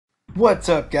What's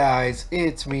up, guys?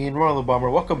 It's me, Normal Bummer.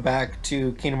 Welcome back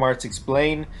to Kingdom Hearts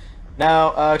Explain.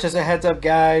 Now, just a heads up,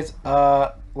 guys.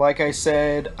 Like I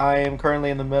said, I am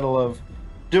currently in the middle of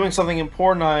doing something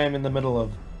important. I am in the middle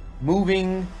of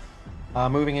moving,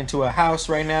 moving into a house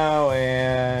right now,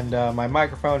 and my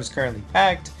microphone is currently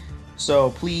packed.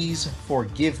 So please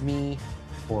forgive me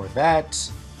for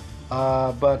that.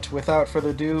 But without further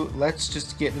ado, let's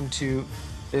just get into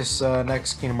this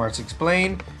next Kingdom Hearts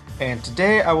Explain. And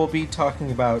today I will be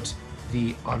talking about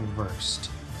the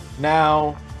Unversed.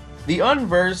 Now, the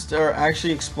Unversed are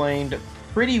actually explained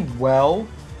pretty well,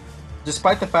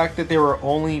 despite the fact that they were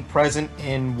only present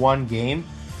in one game,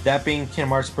 that being Kingdom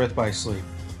Hearts Birth by Sleep.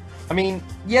 I mean,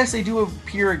 yes, they do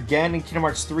appear again in Kingdom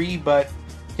Hearts 3, but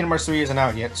Kingdom Hearts 3 isn't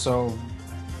out yet, so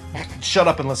shut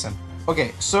up and listen.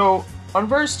 Okay, so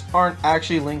Unversed aren't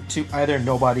actually linked to either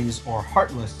Nobodies or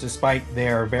Heartless, despite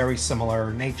their very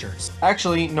similar natures.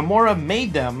 Actually, Nomura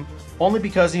made them only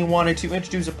because he wanted to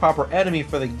introduce a proper enemy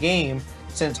for the game,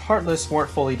 since Heartless weren't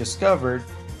fully discovered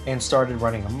and started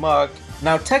running amok.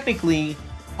 Now, technically,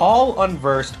 all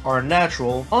Unversed are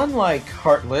natural, unlike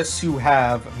Heartless, who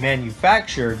have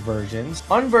manufactured versions.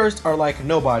 Unversed are like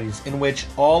Nobodies, in which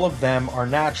all of them are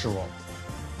natural.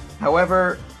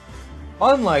 However,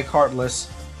 unlike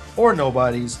Heartless or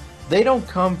Nobodies, they don't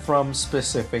come from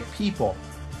specific people.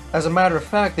 As a matter of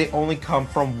fact, they only come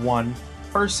from one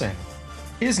person.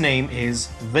 His name is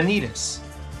Vanitas.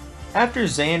 After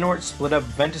Xehanort split up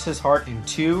Ventus's heart in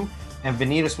two and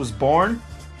Vanitas was born,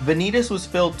 Vanitas was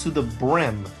filled to the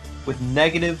brim with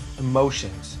negative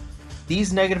emotions.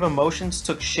 These negative emotions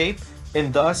took shape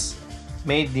and thus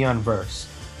made the Unversed.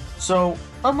 So,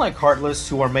 unlike Heartless,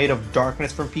 who are made of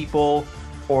darkness from people,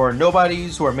 or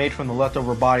Nobodies, who are made from the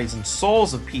leftover bodies and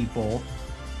souls of people,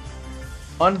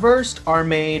 Unversed are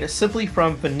made simply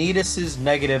from Vanitas'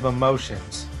 negative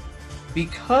emotions.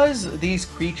 Because these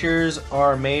creatures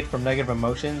are made from negative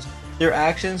emotions, their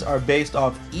actions are based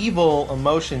off evil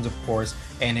emotions, of course,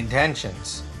 and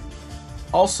intentions.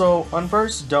 Also,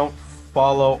 Unversed don't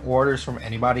follow orders from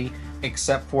anybody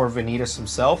except for Vanitas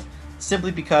himself,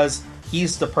 simply because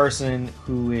he's the person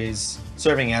who is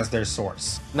serving as their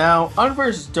source. Now,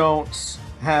 Unversed don't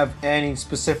have any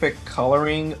specific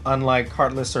coloring, unlike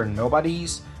Heartless or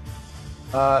Nobodies.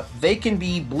 They can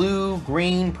be blue,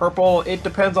 green, purple, it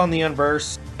depends on the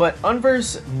Unversed, but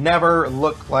Unversed never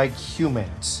look like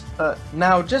humans.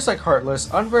 Now, just like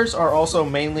Heartless, Unversed are also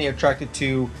mainly attracted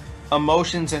to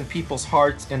emotions in people's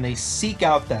hearts, and they seek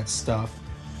out that stuff.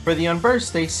 For the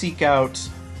Unversed, they seek out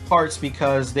hearts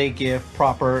because they give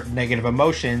proper negative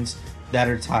emotions that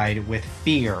are tied with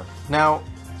fear. Now,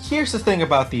 here's the thing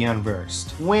about the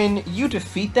Unversed. When you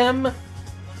defeat them,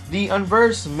 the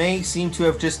Unversed may seem to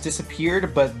have just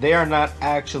disappeared, but they are not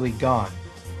actually gone.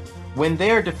 When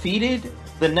they are defeated,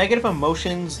 the negative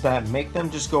emotions that make them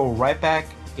just go right back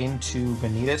into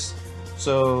Vanitas,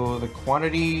 so the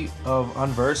quantity of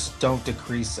Unversed don't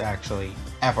decrease actually,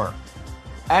 ever.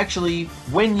 Actually,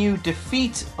 when you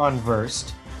defeat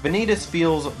Unversed, Vanitas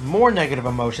feels more negative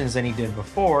emotions than he did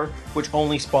before, which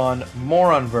only spawn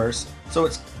more Unversed, so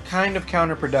it's kind of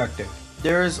counterproductive.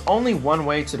 There is only one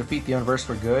way to defeat the Unversed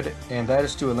for good, and that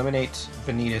is to eliminate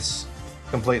Vanitas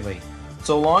completely.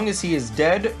 So long as he is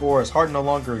dead or his heart no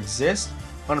longer exists,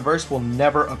 Unversed will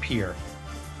never appear.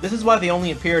 This is why they only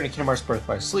appear in Kingdom Hearts Birth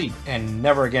by Sleep, and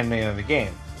never again in any other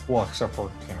game. Well, except for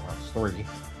Kingdom Hearts 3.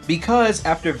 Because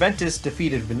after Ventus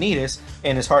defeated Vanitas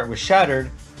and his heart was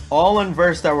shattered, all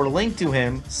Unversed that were linked to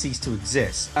him ceased to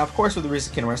exist. Now, of course, with the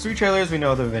recent Kingdom Hearts 3 trailers, we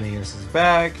know that Vanitas is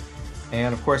back,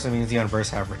 and of course that means the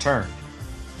Unversed have returned.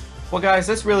 Well, guys,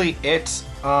 that's really it.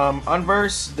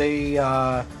 Unversed, they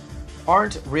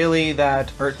aren't really that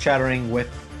earth-shattering with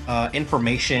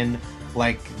information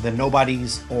like the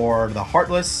Nobodies or the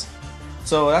Heartless.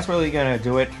 So that's really gonna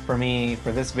do it for me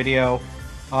for this video.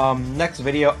 Next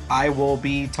video, I will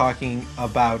be talking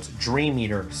about Dream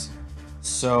Eaters.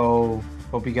 So,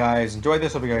 hope you guys enjoyed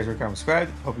this. Hope you guys are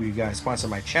subscribed. Hope you guys sponsor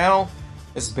my channel.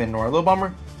 This has been Nora Little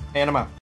Bummer, and I'm out.